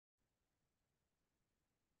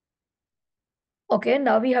Okay,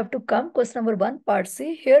 now we have to come question number 1, part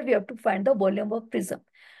C. Here we have to find the volume of prism.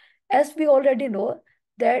 As we already know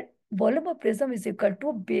that volume of prism is equal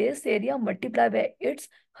to base area multiplied by its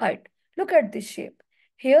height. Look at this shape.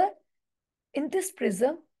 Here in this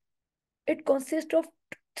prism, it consists of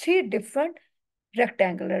 3 different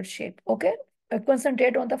rectangular shape. Okay,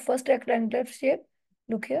 concentrate on the first rectangular shape.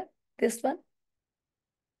 Look here, this one,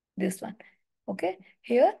 this one. Okay,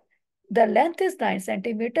 here the length is 9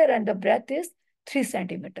 centimeter and the breadth is 3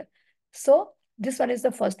 centimeter. So this one is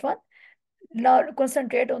the first one. Now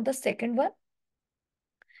concentrate on the second one.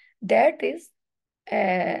 That is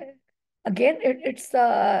again it's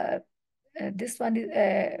this one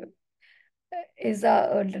is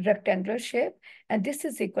a rectangular shape, and this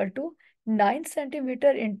is equal to 9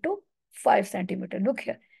 centimeter into 5 centimeter. Look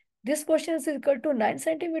here, this portion is equal to 9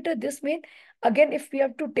 centimeter. This means again if we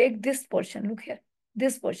have to take this portion, look here,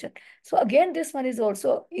 this portion, so again this one is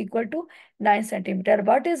also equal to 9 centimeter.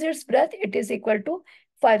 What is its breadth? It is equal to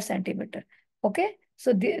 5 centimeter. Okay,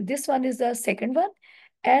 so this one is the second one,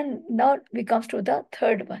 and now we comes to the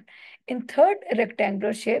third one. In third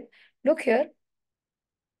rectangular shape, look here,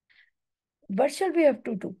 what shall we have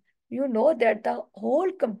to do? You know that the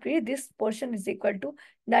whole complete this portion is equal to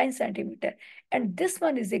 9 centimeter. And this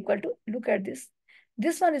one is equal to, look at this.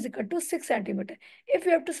 This one is equal to 6 centimeter. If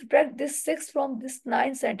we have to subtract this 6 from this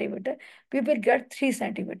 9 centimeter, we will get 3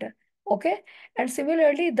 centimeter. Okay. And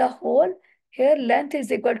similarly, the whole here length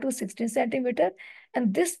is equal to 16 centimeter.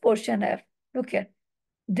 And this portion F, look here.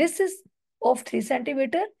 This is of 3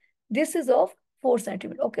 centimeter. This is of 4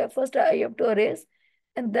 centimeter. Okay. First I have to erase,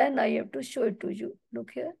 and then I have to show it to you.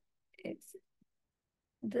 Look here.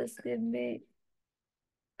 Just give me,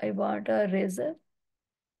 I want a razor.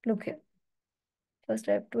 Look here. First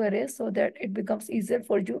I have to erase so that it becomes easier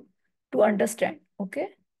for you to understand. Okay.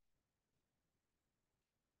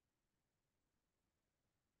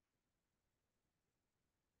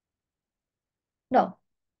 Now,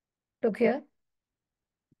 look here.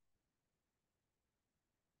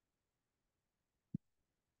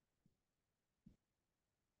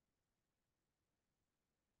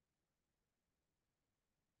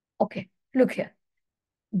 Okay. Look here.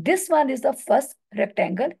 This one is the first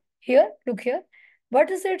rectangle. Here, look here. What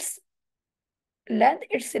is its length?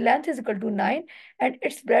 Its length is equal to 9 and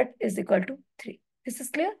its breadth is equal to 3. This is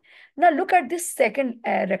clear? Now look at this second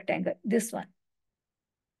rectangle, this one.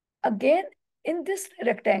 Again, in this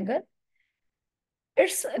rectangle,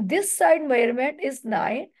 its this side measurement is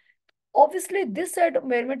 9. Obviously, this side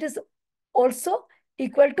measurement is also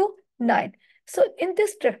equal to 9. So in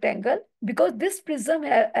this rectangle, because this prism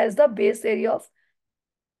has the base area of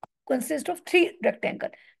consists of 3 rectangle.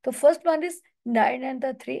 The first one is 9 and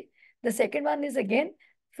the 3. The second one is again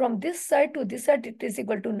from this side to this side, it is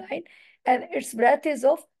equal to 9 and its breadth is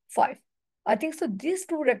of 5. I think so these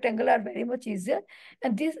 2 rectangles are very much easier,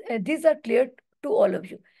 and these are clear to all of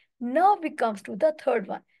you. Now we comes to the third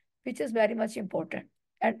one, which is very much important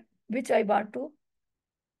and which I want to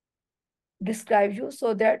describe you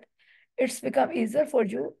so that it's become easier for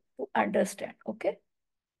you to understand. Okay.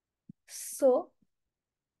 So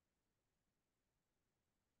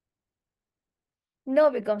now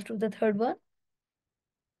we comes to the third one.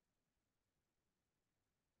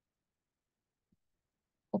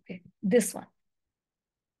 Okay, this one.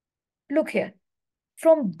 Look here.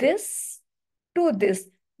 From this to this,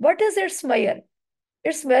 what is its measure?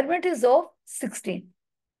 Its measurement is of 16.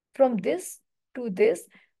 From this to this,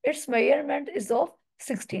 its measurement is of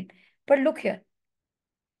 16. But look here.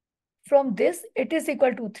 From this, it is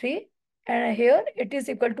equal to 3. And here, it is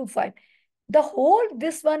equal to 5. The whole,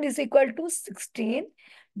 this one is equal to 16.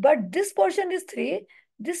 But this portion is 3.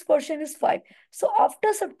 This portion is 5. So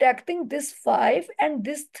after subtracting this 5 and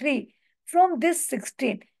this 3 from this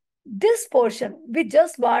 16, this portion, we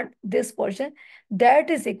just want this portion, that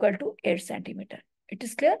is equal to 8 centimeter. It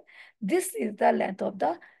is clear? This is the length of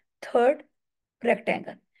the third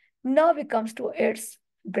rectangle. Now we comes to its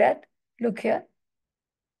breadth. Look here.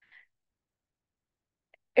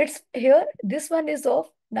 It's here, this one is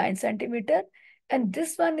of 9 centimeter and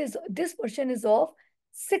this portion is of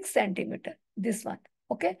 6 centimeter, this one.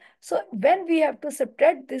 Okay, so when we have to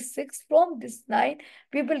subtract this 6 from this 9,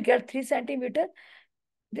 we will get 3 centimeter.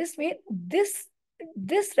 This means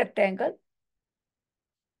this rectangle,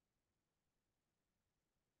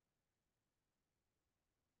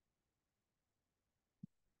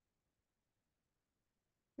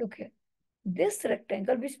 look here, this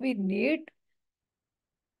rectangle which we need,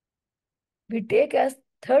 we take as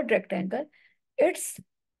third rectangle, its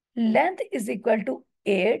length is equal to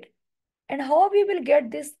 8. And how we will get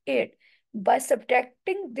this 8? By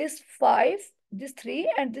subtracting this 5 this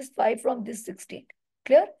 3 and this 5 from this 16.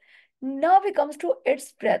 Clear? Now we comes to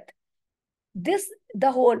its breadth. This,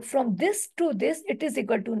 the whole from this to this, it is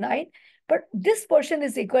equal to 9, but this portion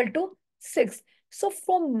is equal to 6. So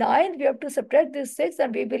from 9, we have to subtract this 6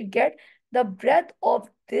 and we will get the breadth of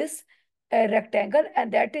this rectangle,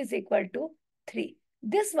 and that is equal to 3.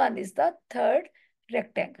 This one is the third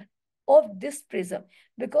rectangle of this prism,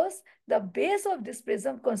 because the base of this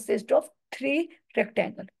prism consists of 3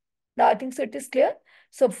 rectangles. Now I think so it is clear.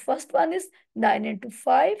 So first one is 9 into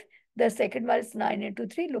 5. The second one is 9 into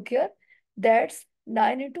 3. Look here. That's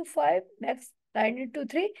 9 into 5. Next, 9 into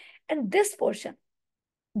 3. And this portion,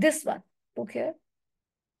 this one. Look here.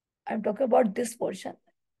 I'm talking about this portion.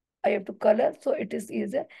 I have to color so it is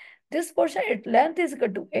easier. This portion, its length is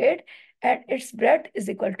equal to 8 and its breadth is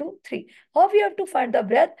equal to 3. How we have to find the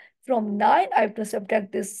breadth? From 9, I have to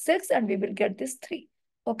subtract this 6 and we will get this 3.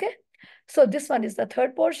 Okay. So this one is the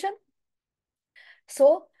third portion.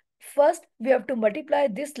 So first we have to multiply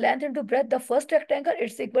this length into breadth. The first rectangle,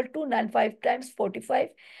 it's equal to 95 times 45.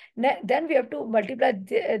 Then we have to multiply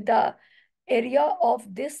the area of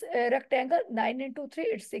this rectangle. 9 into 3,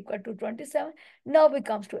 it's equal to 27. Now we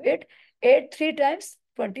comes to it. 8 3 times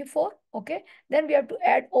 24. Okay. Then we have to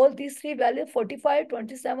add all these three values, 45,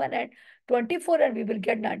 27 and 24, and we will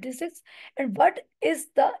get 96. And what is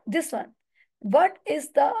this one? What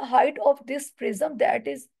is the height of this prism? That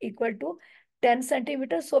is equal to 10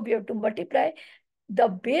 centimeters. So we have to multiply the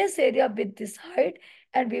base area with this height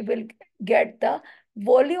and we will get the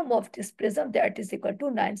volume of this prism, that is equal to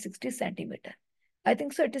 960 centimeter. I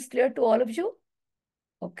think so it is clear to all of you.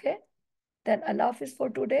 Okay. Then Allah Hafiz for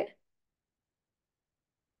today.